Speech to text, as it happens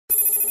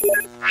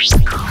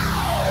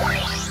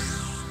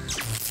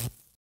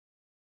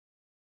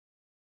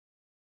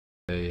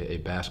A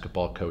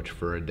basketball coach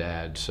for a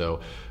dad. So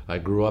I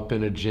grew up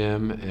in a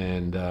gym,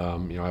 and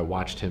I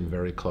watched him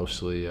very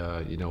closely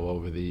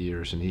over the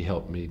years, and he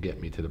helped me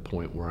get me to the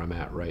point where I'm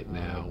at right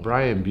now.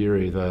 Brian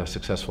Bury, the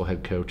successful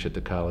head coach at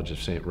the College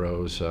of St.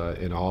 Rose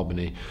in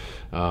Albany,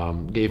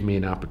 gave me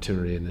an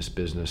opportunity in this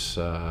business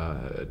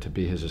to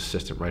be his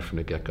assistant right from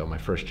the get-go, my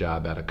first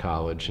job out of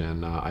college,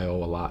 and I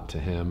owe a lot to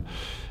him.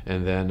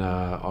 And then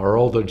our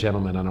older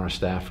gentleman on our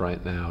staff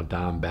right now,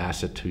 Don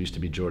Bassett, who used to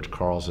be George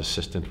Carl's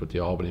assistant with the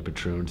Albany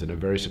Patroons and a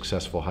very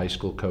successful high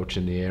school coach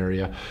in the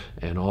area,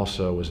 and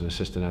also was an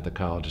assistant at the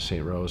College of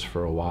St. Rose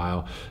for a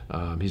while.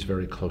 He's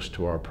very close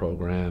to our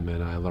program,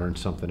 and I learned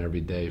something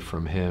every day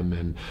from him.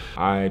 And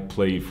I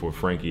played for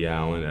Frankie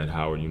Allen at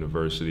Howard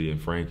University, and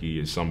Frankie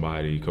is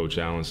Coach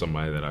Allen,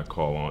 somebody that I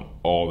call on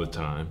all the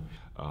time.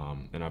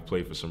 And I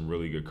played for some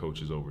really good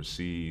coaches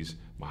overseas.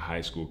 My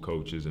high school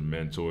coaches and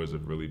mentors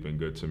have really been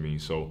good to me.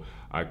 So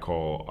I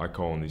call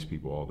on these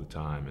people all the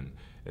time,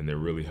 and they're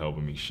really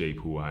helping me shape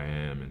who I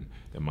am and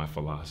my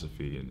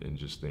philosophy and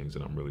just things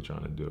that I'm really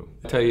trying to do.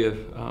 I tell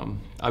you,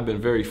 I've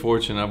been very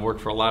fortunate. I've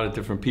worked for a lot of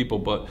different people,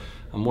 but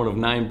I'm one of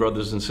 9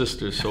 brothers and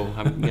sisters, so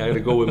I got to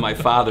go with my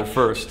father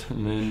first.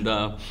 And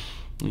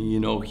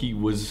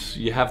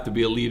you have to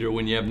be a leader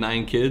when you have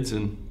 9 kids,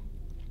 and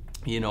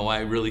I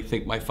really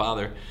think my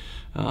father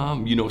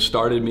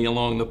started me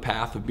along the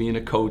path of being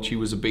a coach. He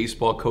was a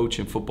baseball coach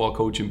and football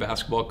coach and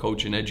basketball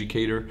coach and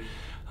educator.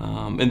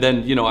 And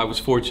then, I was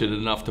fortunate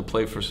enough to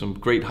play for some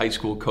great high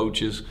school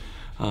coaches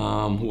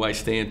who I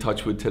stay in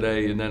touch with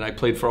today. And then I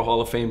played for a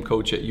Hall of Fame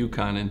coach at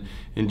UConn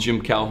and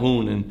Jim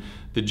Calhoun. And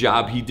the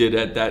job he did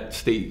at that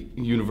state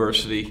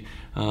university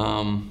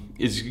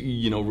is,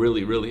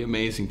 really, really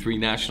amazing. 3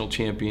 national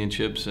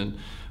championships and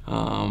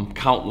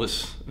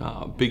countless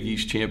Big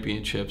East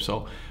championships.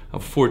 So I'm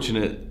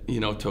fortunate,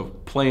 to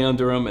play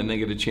under him and then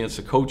get a chance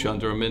to coach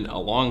under him. And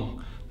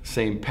along the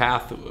same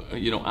path,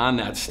 on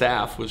that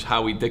staff was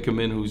Howie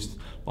Dickerman, who's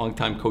a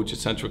longtime coach at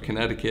Central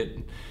Connecticut,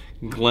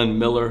 and Glenn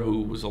Miller,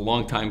 who was a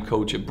longtime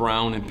coach at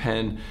Brown and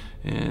Penn.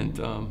 And,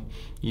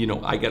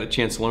 I got a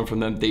chance to learn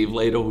from them. Dave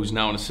Lato, who's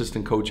now an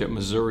assistant coach at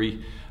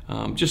Missouri.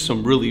 Just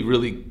some really,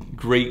 really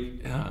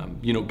great,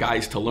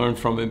 guys to learn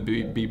from and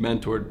be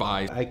mentored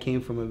by. I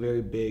came from a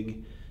very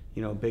big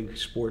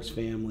sports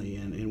family,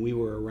 and we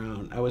were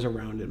around. I was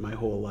around it my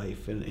whole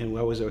life, and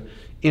I was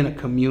in a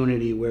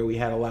community where we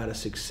had a lot of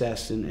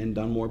success in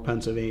Dunmore,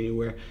 Pennsylvania,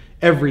 where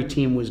every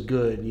team was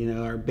good.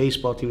 Our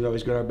baseball team was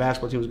always good, our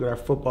basketball team was good, our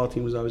football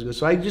team was always good.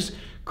 So I just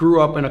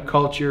grew up in a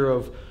culture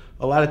of,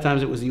 a lot of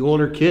times it was the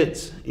older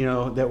kids,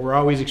 that were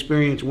always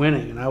experienced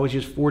winning, and I was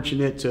just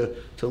fortunate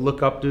to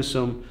look up to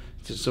some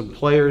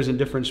players in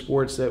different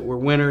sports that were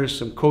winners,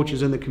 some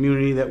coaches in the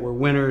community that were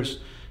winners,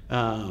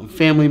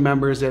 family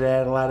members that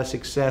had a lot of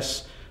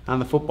success on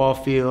the football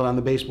field, on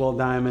the baseball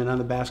diamond, on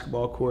the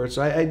basketball court.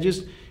 So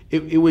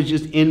it was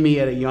just in me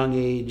at a young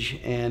age.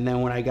 And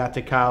then when I got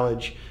to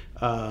college,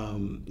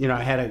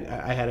 I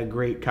had a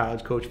great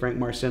college coach, Frank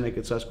Marcinick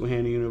at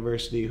Susquehanna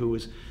University, who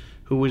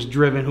was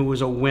driven, who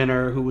was a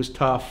winner, who was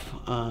tough.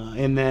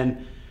 And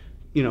then,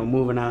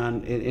 moving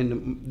on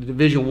in the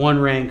Division I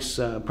ranks,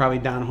 probably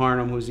Don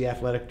Harnum, who's the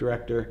athletic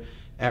director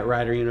at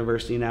Rider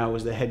University now,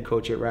 was the head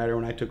coach at Rider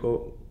when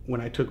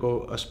I took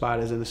a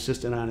spot as an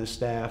assistant on his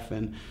staff.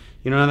 And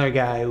another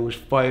guy who was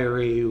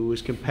fiery, who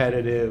was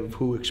competitive,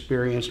 who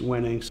experienced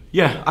winning.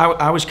 Yeah,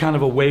 I was kind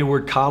of a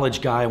wayward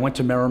college guy. I went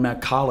to Merrimack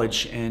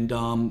College, and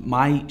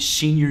my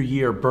senior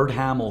year, Bert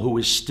Hamill, who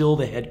is still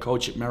the head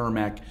coach at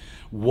Merrimack,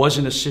 was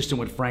an assistant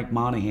with Frank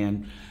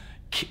Monahan,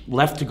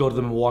 left to go to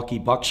the Milwaukee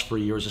Bucks for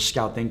a year as a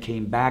scout, then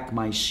came back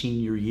my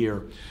senior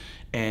year.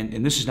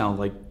 And this is now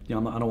like, I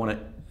don't want to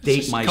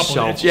date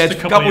myself. It's a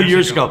couple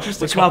years ago.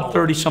 It's about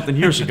 30-something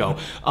years ago.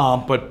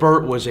 But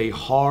Bert was a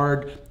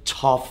hard,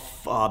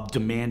 tough,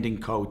 demanding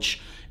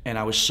coach. And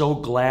I was so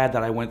glad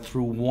that I went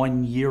through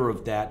 1 year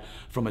of that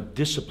from a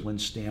discipline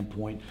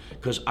standpoint,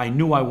 because I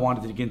knew I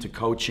wanted to get into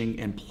coaching,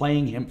 and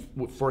playing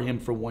for him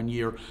for 1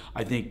 year,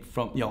 I think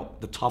from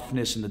the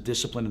toughness and the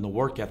discipline and the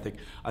work ethic,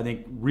 I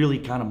think really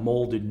kind of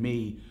molded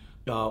me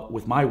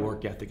with my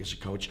work ethic as a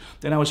coach.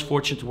 Then I was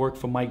fortunate to work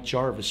for Mike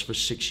Jarvis for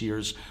 6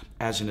 years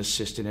as an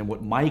assistant, and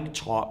what Mike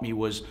taught me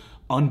was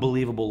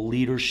unbelievable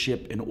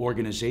leadership and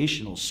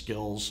organizational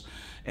skills.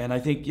 And I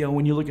think,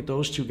 when you look at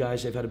those 2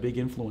 guys, they've had a big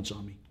influence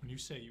on me. When you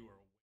say you were